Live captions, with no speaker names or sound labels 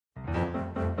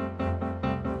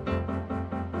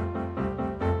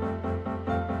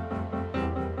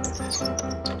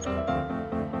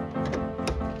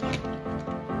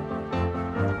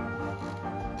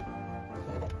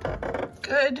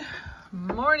Good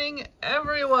morning,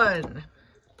 everyone.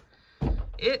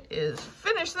 It is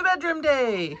finish the bedroom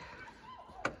day.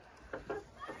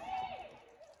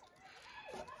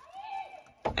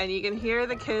 And you can hear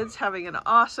the kids having an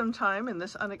awesome time in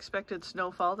this unexpected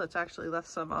snowfall that's actually left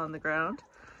some on the ground.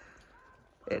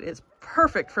 It is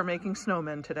perfect for making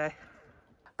snowmen today.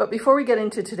 But before we get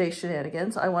into today's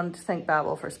shenanigans, I wanted to thank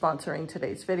Babbel for sponsoring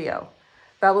today's video.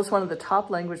 Babbel is one of the top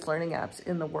language learning apps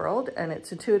in the world, and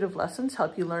its intuitive lessons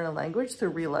help you learn a language through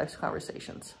real-life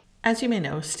conversations. As you may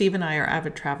know, Steve and I are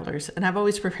avid travelers, and I've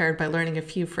always prepared by learning a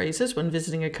few phrases when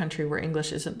visiting a country where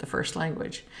English isn't the first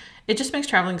language. It just makes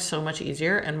traveling so much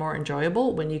easier and more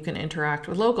enjoyable when you can interact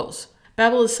with locals.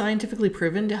 Babbel is scientifically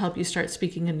proven to help you start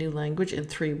speaking a new language in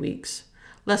 3 weeks.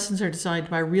 Lessons are designed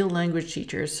by real language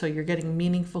teachers, so you're getting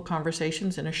meaningful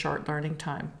conversations in a short learning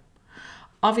time.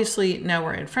 Obviously, now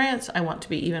we're in France, I want to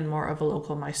be even more of a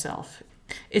local myself.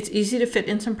 It's easy to fit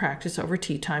in some practice over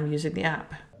tea time using the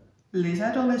app. Les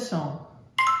adolescents.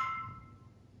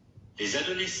 Les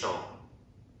adolescents.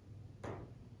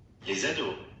 Les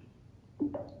ados.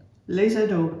 Les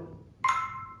ados.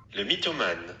 Le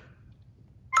mythomane.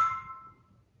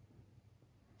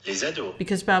 Les ados.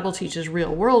 Because Babbel teaches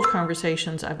real-world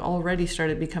conversations, I've already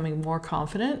started becoming more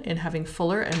confident in having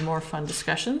fuller and more fun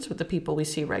discussions with the people we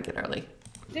see regularly.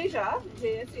 Déjà,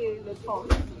 j'ai essayé le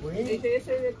 30. Oui. Et j'ai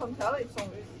essayé comme ça, ils sont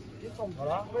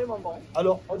Voilà. vraiment bons.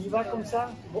 Alors, on y va comme ça?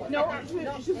 Bon. Non,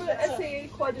 je veux essayer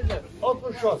quoi de neuf.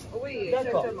 Autre chose. Oui,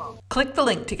 D'accord. exactement. Click the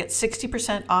link to get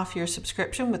 60% off your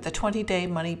subscription with the 20-day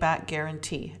money-back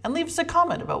guarantee, and leave us a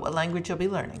comment about what language you'll be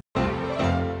learning.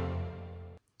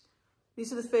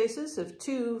 These are the faces of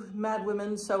two mad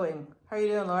women sewing. How are you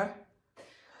doing, Laura?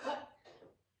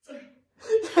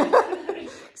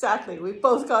 Exactly, we've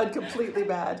both gone completely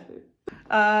mad.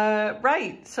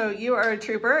 Right, so you are a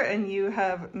trooper and you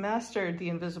have mastered the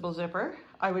invisible zipper.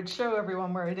 I would show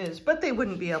everyone where it is, but they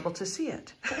wouldn't be able to see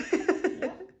it.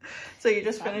 So you're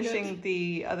just finishing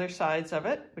the other sides of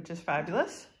it, which is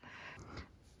fabulous.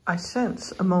 I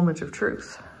sense a moment of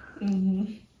truth.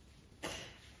 Mm-hmm.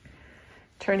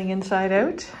 Turning inside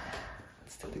out.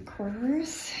 Let's do the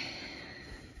corners.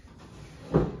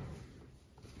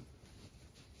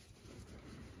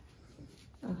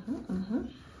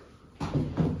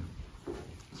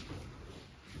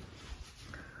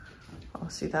 Oh,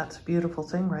 see, that's a beautiful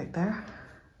thing right there.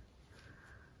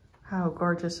 How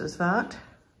gorgeous is that?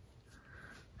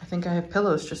 I think I have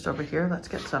pillows just over here. Let's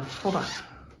get some. Hold on.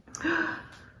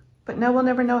 But now we'll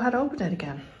never know how to open it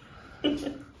again.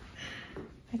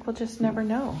 Like, we'll just never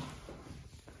know.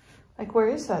 Like, where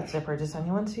is that zipper? Does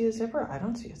anyone see a zipper? I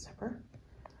don't see a zipper.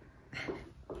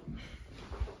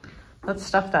 Let's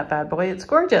stuff that bad boy. It's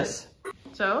gorgeous.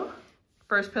 So,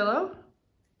 first pillow.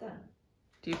 Done.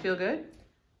 Do you feel good?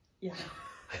 Yeah.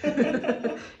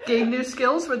 Gain new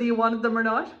skills, whether you wanted them or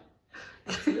not?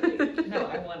 No,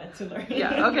 I wanted to learn.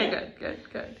 Yeah, okay,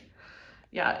 good.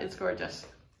 Yeah, it's gorgeous.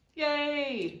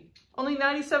 Yay! Only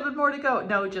 97 more to go.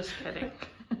 No, just kidding.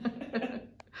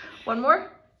 One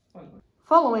more? One more.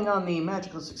 Following on the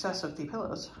magical success of the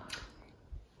pillows.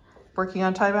 Working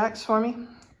on tiebacks for me.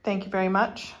 Thank you very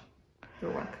much. You're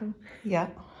welcome. Yeah.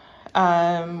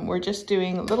 We're just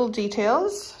doing little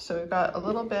details. So we've got a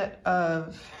little bit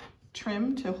of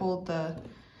trim to hold the,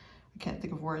 I can't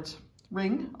think of words,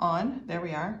 ring on. There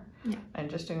we are. Yeah. And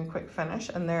just doing a quick finish.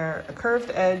 And they're a curved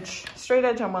edge, straight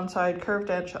edge on one side, curved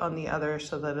edge on the other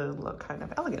so that it'll look kind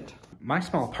of elegant. My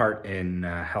small part in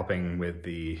helping with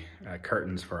the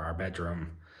curtains for our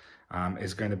bedroom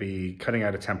is going to be cutting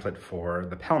out a template for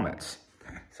the pelmets.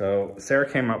 So Sarah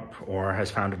came up or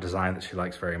has found a design that she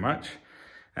likes very much.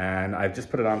 And I've just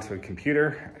put it onto a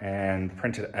computer and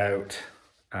printed out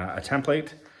a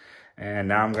template. And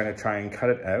now I'm going to try and cut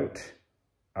it out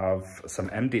of some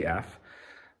MDF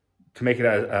to make it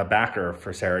a backer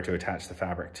for Sarah to attach the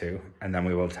fabric to. And then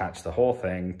we will attach the whole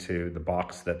thing to the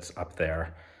box that's up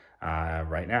there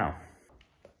right now.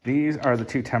 These are the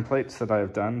two templates that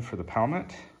I've done for the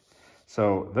pelmet.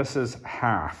 So this is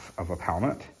half of a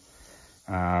pelmet.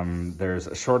 There's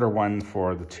a shorter one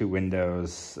for the two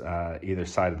windows either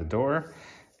side of the door,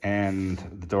 and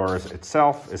the doors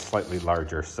itself is slightly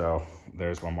larger, so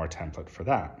there's one more template for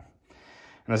that.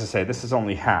 And as I say, this is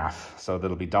only half, so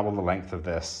that'll be double the length of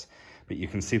this, but you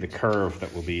can see the curve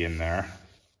that will be in there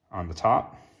on the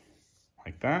top,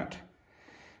 like that,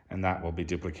 and that will be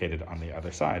duplicated on the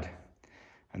other side.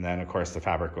 And then, of course, the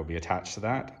fabric will be attached to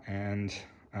that and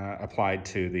applied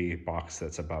to the box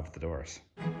that's above the doors.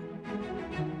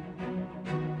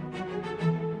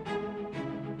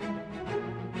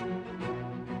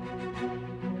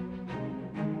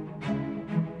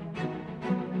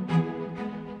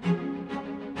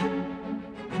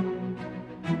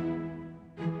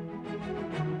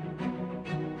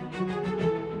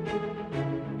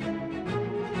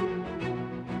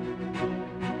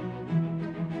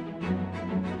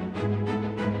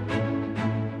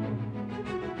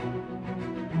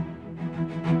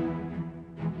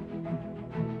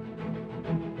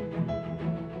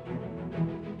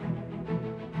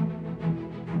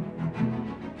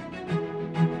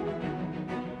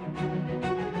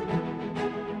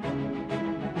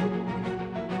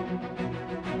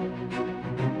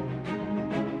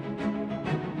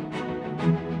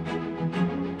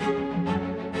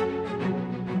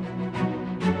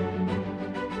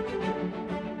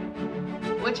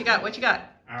 you got? What you got?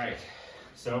 All right,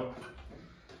 so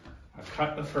I've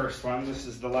cut the first one. This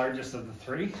is the largest of the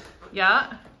three.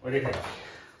 Yeah. What do you think?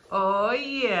 Oh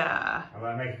yeah. Will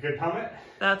that make a good helmet?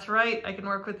 That's right. I can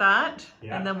work with that.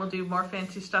 Yeah. And then we'll do more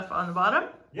fancy stuff on the bottom.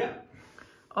 Yeah.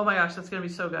 Oh my gosh, that's gonna be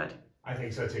so good. I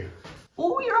think so too.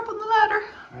 Oh, you're up on the ladder.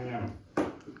 I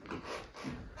know.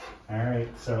 All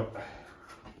right, so.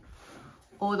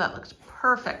 Oh, that looks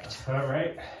perfect. All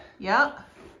right. Yeah.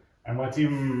 And what's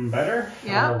even better?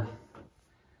 Yeah.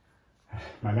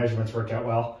 My measurements worked out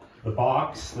well. The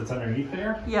box that's underneath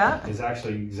there Yeah. is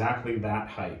actually exactly that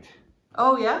height.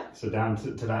 Oh yeah? So down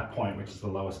to that point, which is the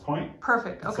lowest point.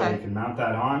 Perfect, So okay. you can mount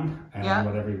that on, and Yeah.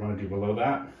 whatever you want to do below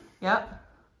that Yeah.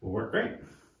 will work great.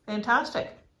 Fantastic.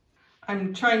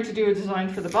 I'm trying to do a design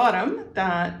for the bottom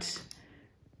that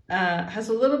has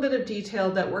a little bit of detail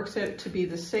that works out to be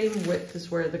the same width as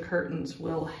where the curtains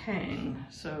will hang.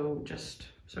 So just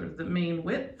sort of the main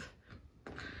width.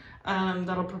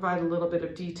 That'll provide a little bit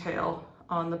of detail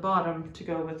on the bottom to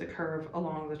go with the curve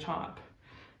along the top.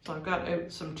 So I've got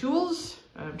out some tools,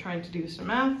 I'm trying to do some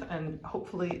math, and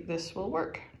hopefully this will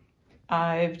work.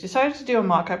 I've decided to do a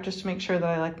mock-up just to make sure that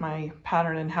I like my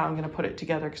pattern and how I'm going to put it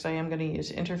together, because I am going to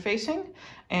use interfacing.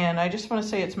 And I just want to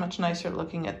say it's much nicer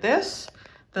looking at this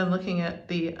than looking at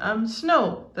the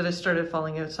snow that has started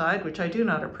falling outside, which I do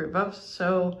not approve of.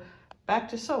 So back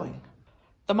to sewing.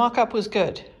 The mock-up was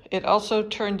good. It also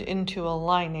turned into a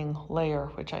lining layer,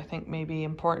 which I think may be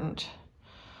important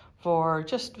for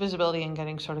just visibility and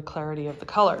getting sort of clarity of the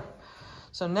color.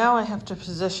 So now I have to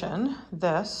position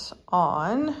this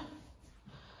on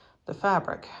the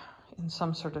fabric in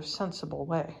some sort of sensible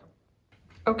way.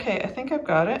 Okay, I think I've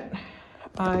got it.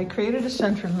 I created a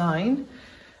center line,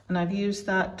 and I've used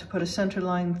that to put a center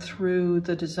line through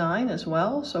the design as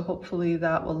well. So hopefully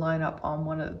that will line up on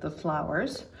one of the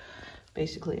flowers,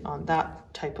 basically on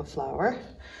that type of flower.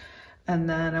 And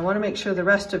then I want to make sure the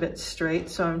rest of it's straight.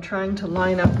 So I'm trying to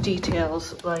line up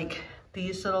details like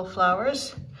these little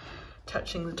flowers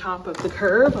touching the top of the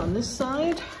curve on this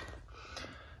side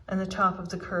and the top of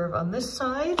the curve on this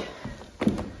side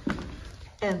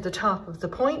and the top of the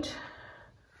point.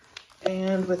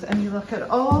 And with any luck at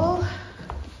all,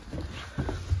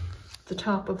 the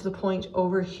top of the point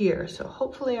over here. So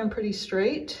hopefully I'm pretty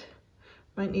straight.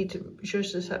 Might need to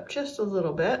zhuzh this up just a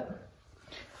little bit,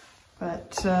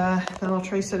 but then I'll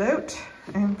trace it out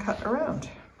and cut around.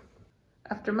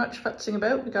 After much futzing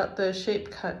about, we got the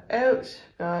shape cut out.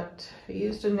 I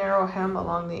used a narrow hem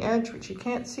along the edge, which you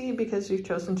can't see because we've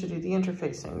chosen to do the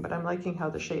interfacing, but I'm liking how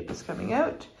the shape is coming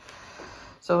out.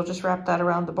 So we'll just wrap that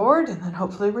around the board and then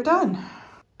hopefully we're done.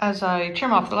 As I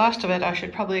trim off the last of it, I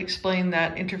should probably explain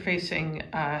that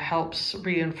interfacing helps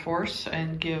reinforce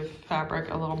and give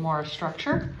fabric a little more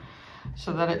structure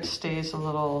so that it stays a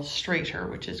little straighter,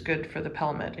 which is good for the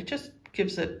pelmet. It just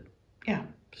gives it, yeah,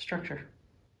 structure.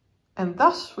 And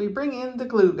thus we bring in the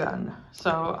glue gun.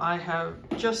 So I have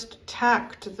just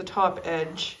tacked the top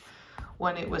edge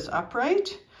when it was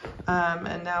upright.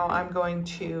 And now I'm going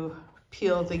to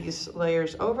peel these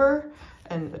layers over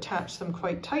and attach them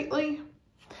quite tightly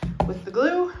with the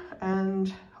glue,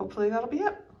 and hopefully that'll be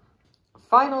it.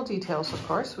 Final details, of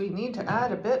course, we need to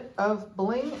add a bit of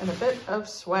bling and a bit of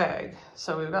swag.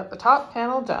 So we've got the top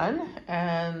panel done,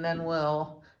 and then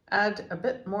we'll add a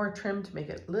bit more trim to make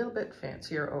it a little bit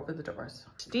fancier over the doors.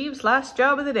 Steve's last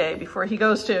job of the day before he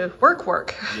goes to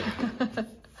work. Yeah.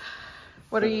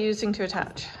 What are you using to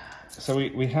attach? So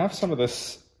we have some of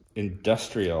this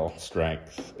industrial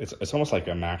strength. It's almost like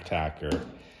a Mac tack,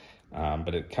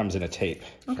 but it comes in a tape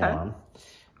form.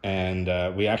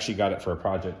 And we actually got it for a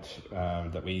project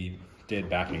that we did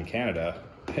back in Canada.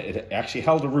 It actually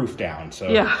held a roof down, so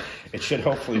yeah. It should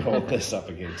hopefully hold this up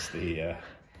against the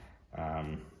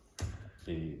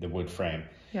wood frame.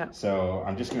 Yeah. So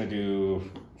I'm just going to do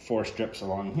 4 strips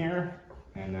along here,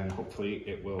 and then hopefully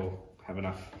it will have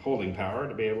enough holding power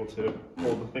to be able to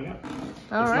hold the thing up. It's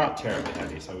not terribly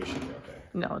heavy, so we should be okay.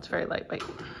 No, it's very lightweight.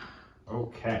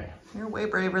 Okay. You're way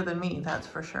braver than me, that's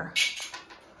for sure.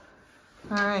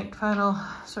 All right, final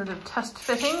sort of test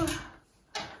fitting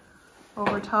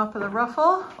over top of the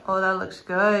ruffle. Oh, that looks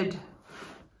good.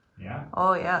 Yeah?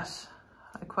 Oh, yes.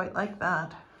 I quite like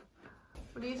that.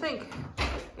 What do you think?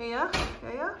 Yeah?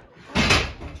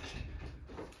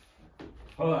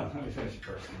 Hold on, let me finish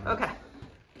first. Okay.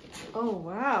 Oh,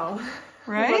 wow.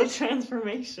 Right? What a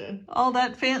transformation. All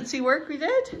that fancy work we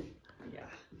did? Yeah,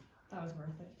 that was worth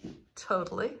it.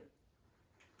 Totally.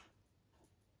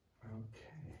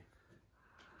 Okay.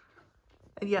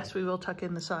 And yes, we will tuck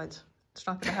in the sides. It's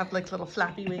not going to have like little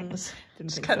flappy wings.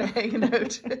 Just kind of hanging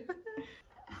out.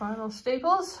 Final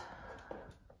staples.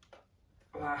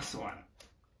 Last one.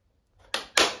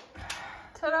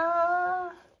 Ta-da!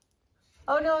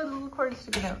 Oh no, the little cord is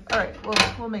sticking out. All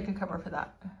right, we'll make a cover for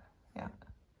that. Yeah.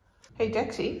 Hey,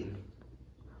 Dexy,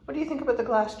 what do you think about the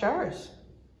glass jars?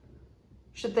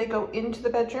 Should they go into the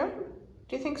bedroom?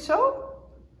 Do you think so?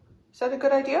 Is that a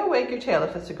good idea? Wag your tail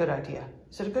if it's a good idea.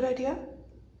 Is it a good idea?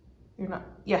 You're not.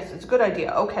 Yes, it's a good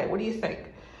idea. Okay, what do you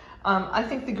think? I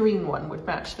think the green one would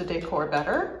match the decor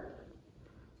better.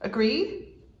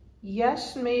 Agree?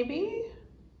 Yes, maybe?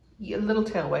 Yeah, little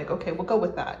tail wag. Okay, we'll go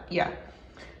with that. Yeah.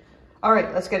 All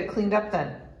right, let's get it cleaned up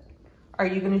then. Are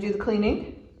you going to do the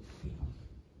cleaning?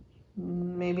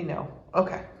 Maybe no.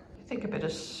 Okay. I think a bit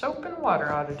of soap and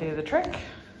water ought to do the trick.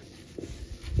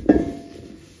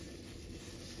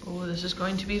 Oh, this is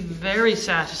going to be very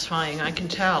satisfying, I can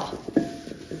tell.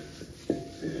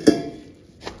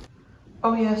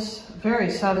 Oh yes,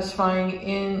 very satisfying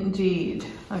indeed.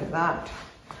 Look at that.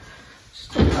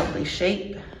 Just a lovely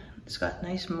shape. It's got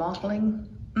nice mottling.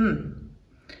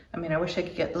 I mean, I wish I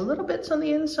could get the little bits on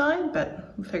the inside,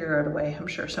 but we'll figure out a way. I'm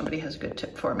sure somebody has a good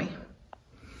tip for me.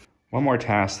 One more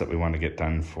task that we want to get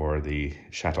done for the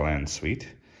Chatelain suite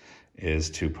is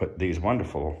to put these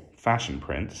wonderful fashion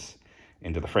prints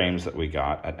into the frames that we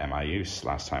got at MIUS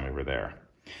last time we were there.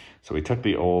 So we took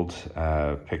the old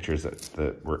pictures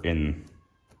that were in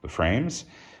the frames,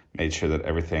 made sure that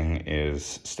everything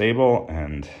is stable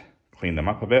and cleaned them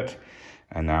up a bit.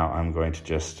 And now I'm going to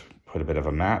just put a bit of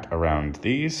a mat around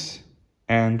these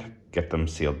and get them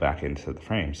sealed back into the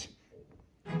frames.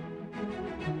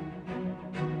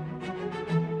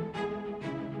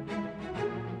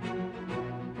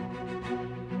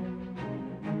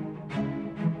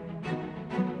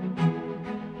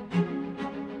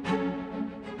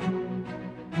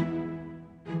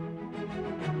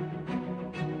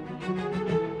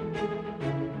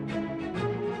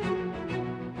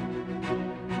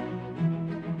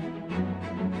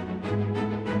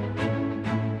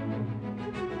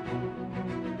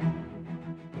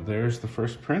 There's the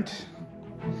first print.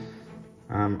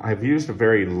 I've used a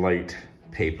very light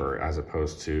paper as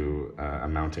opposed to a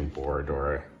mounting board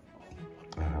or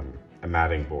a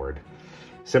matting board,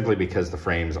 simply because the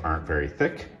frames aren't very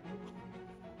thick.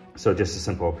 So just a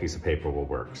simple piece of paper will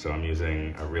work. So I'm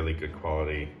using a really good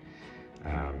quality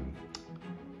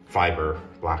fiber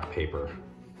black paper.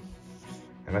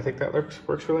 And I think that works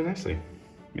really nicely.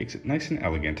 Makes it nice and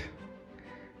elegant.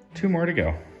 2 more to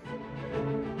go.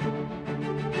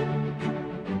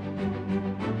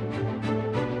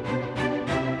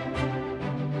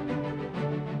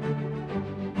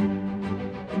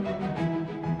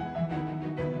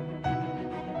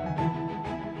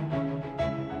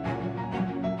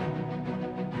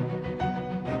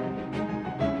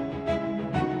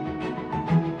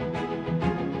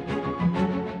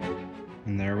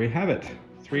 We have it.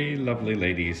 3 lovely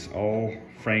ladies, all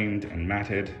framed and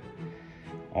matted,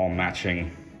 all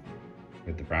matching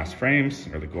with the brass frames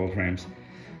or the gold frames,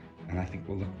 and I think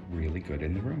will look really good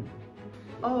in the room.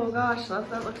 Oh gosh, love,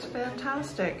 that looks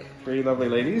fantastic. 3 lovely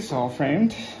ladies, all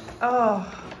framed.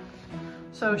 Oh,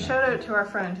 so shout out to our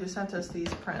friend who sent us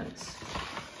these prints.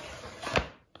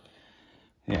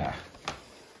 Yeah.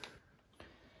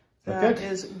 That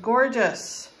is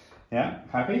gorgeous. Yeah,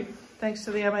 happy? Thanks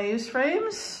to the MIUS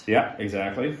frames. Yeah,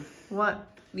 exactly.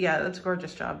 What? Yeah, that's a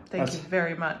gorgeous job. Thank you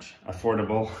very much.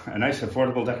 Affordable, a nice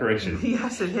affordable decoration.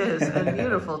 Yes, it is, and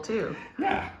beautiful too.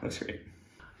 Yeah, that's great.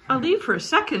 I'll leave for a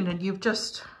second and you've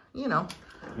just, you know,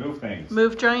 move things.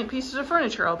 Move giant pieces of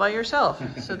furniture all by yourself.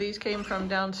 So these came from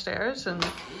downstairs and...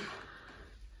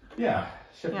 Yeah,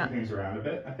 shifting things around a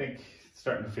bit. I think it's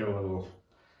starting to feel a little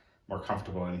more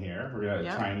comfortable in here. We're going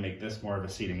to try and make this more of a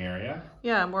seating area.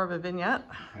 Yeah, more of a vignette.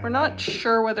 We're not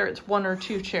sure whether it's 1 or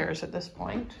 2 chairs at this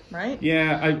point, right?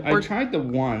 Yeah, I tried the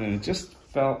one and it just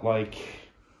felt like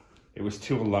it was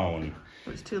too alone.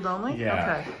 It was too lonely?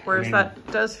 Yeah. Okay. Whereas that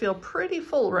does feel pretty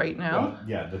full right now. Well,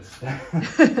 yeah, that's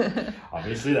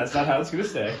obviously that's not how it's going to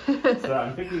stay. So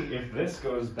I'm thinking if this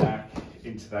goes back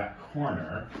into that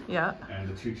corner, and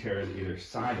the 2 chairs either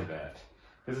side of it,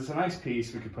 because it's a nice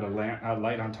piece, we could put a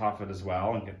light on top of it as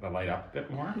well and get the light up a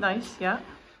bit more. Nice, yeah.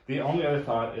 The only other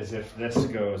thought is if this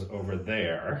goes over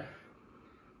there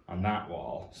on that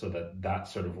wall, so that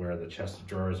that's sort of where the chest of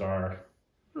drawers are.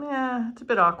 Yeah, it's a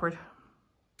bit awkward.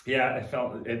 Yeah, I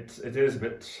felt it is a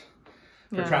bit,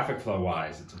 for traffic flow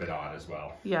wise, it's a bit odd as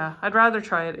well. Yeah, I'd rather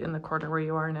try it in the corner where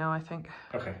you are now, I think.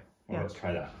 Okay, well, let's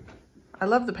try that. I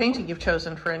love the painting you've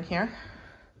chosen for in here.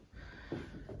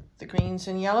 The greens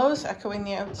and yellows echoing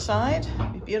the outside.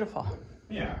 It'd be beautiful.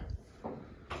 Yeah.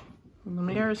 And the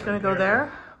mirror is going to go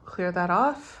there. Clear that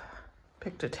off.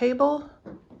 Picked a table.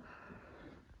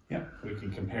 Yeah, we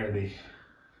can compare the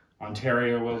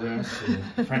Ontario wilderness,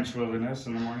 the French wilderness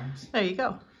in the mornings. There you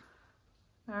go.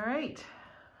 All right,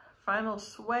 final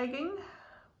swagging.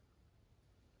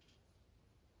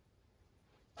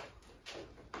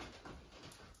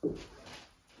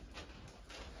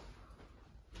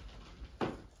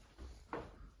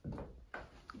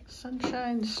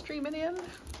 Sunshine streaming in.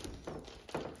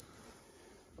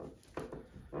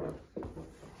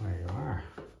 There you are.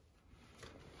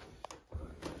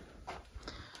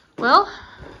 Well,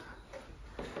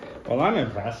 I'm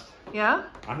impressed. yeah,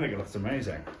 I think it looks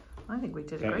amazing. I think we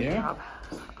did a Don't great you? job.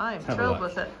 I'm Have a thrilled look.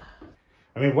 with it.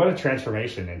 I mean, what a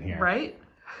transformation in here. Right?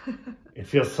 It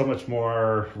feels so much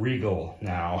more regal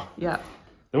now. Yeah,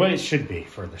 The way it should be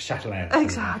for the Chatelain.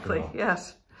 exactly.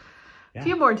 Yes. Yeah. A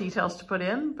few more details to put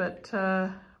in, but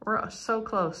we're so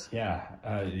close. Yeah,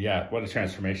 yeah, what a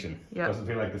transformation. Yeah. Doesn't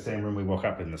feel like the same room we woke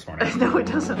up in this morning. No, it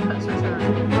doesn't. That's for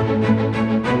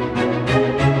sure.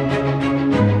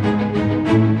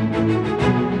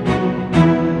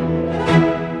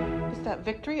 Is that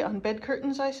victory on bed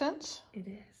curtains, I sense? It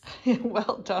is.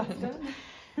 Well done.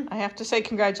 I have to say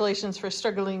congratulations for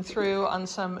struggling through on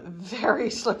some very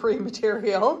slippery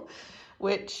material,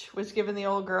 which was giving the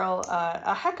old girl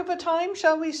a heck of a time,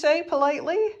 shall we say,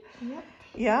 politely. Yep.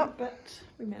 Yeah. But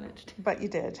we managed. But you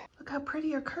did. Look how pretty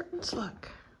your curtains look.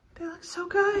 They look so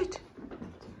good.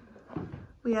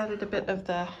 We added a bit of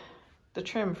the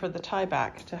trim for the tie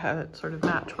back to have it sort of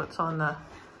match what's on the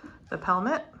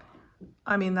pelmet.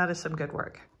 I mean, that is some good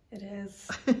work. It is.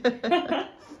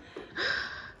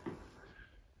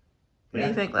 What do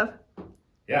you think, love?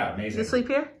 Yeah, Did amazing. you sleep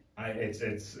here? It's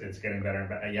getting better and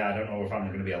better. Yeah, I don't know if I'm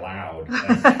going to be allowed.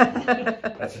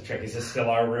 That's the trick. Is this still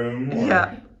our room? Or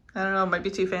Yeah. I don't know. It might be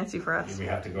too fancy for do us. we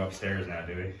have to go upstairs now,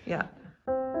 do we? Yeah.